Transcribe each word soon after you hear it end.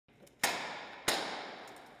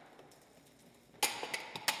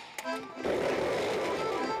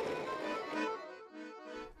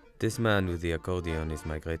This man with the accordion is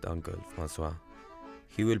my great-uncle, Francois.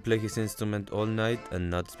 He will play his instrument all night and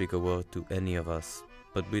not speak a word to any of us,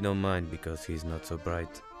 but we don't mind because he's not so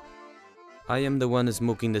bright. I am the one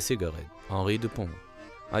smoking the cigarette, Henri Dupont.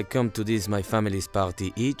 I come to this my family's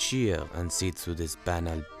party each year and sit through this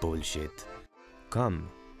banal bullshit. Come,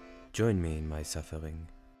 join me in my suffering.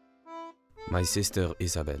 My sister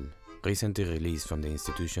Isabelle, recently released from the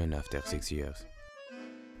institution after 6 years.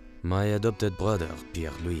 My adopted brother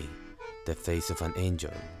Pierre-Louis, the face of an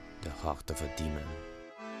angel, the heart of a demon.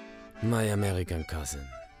 My American cousin,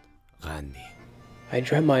 Randy. I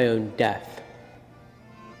dreamt my own death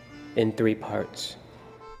in 3 parts.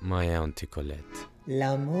 My auntie Colette.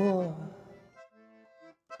 L'amour.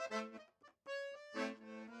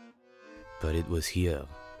 But it was here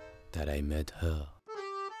that I met her.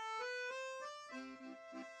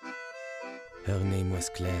 Her name was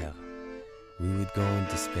Claire. We would go on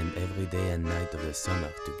to spend every day and night of the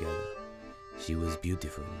summer together. She was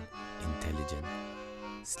beautiful, intelligent,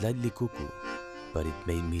 slightly cuckoo, but it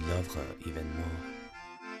made me love her even more.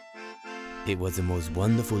 It was the most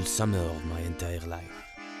wonderful summer of my entire life.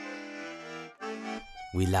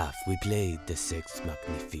 We laughed, we played, the sex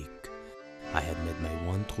magnifique. I had met my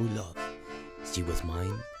one true love. She was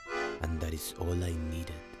mine, and that is all I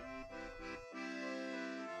needed.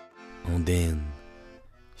 And then,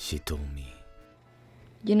 she told me.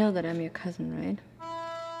 You know that I'm your cousin, right?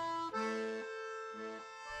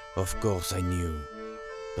 Of course I knew,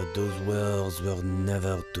 but those words were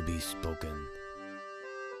never to be spoken.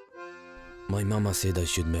 My mama said I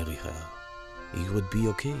should marry her. It would be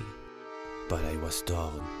okay, but I was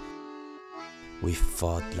torn. We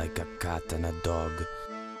fought like a cat and a dog.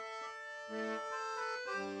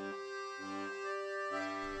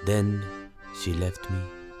 Then she left me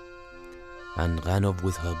and ran off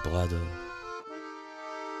with her brother.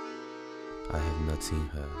 I have not seen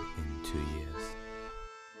her in 2 years.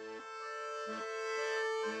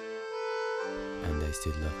 And I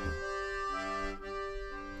still love her.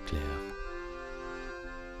 Claire,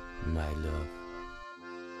 my love.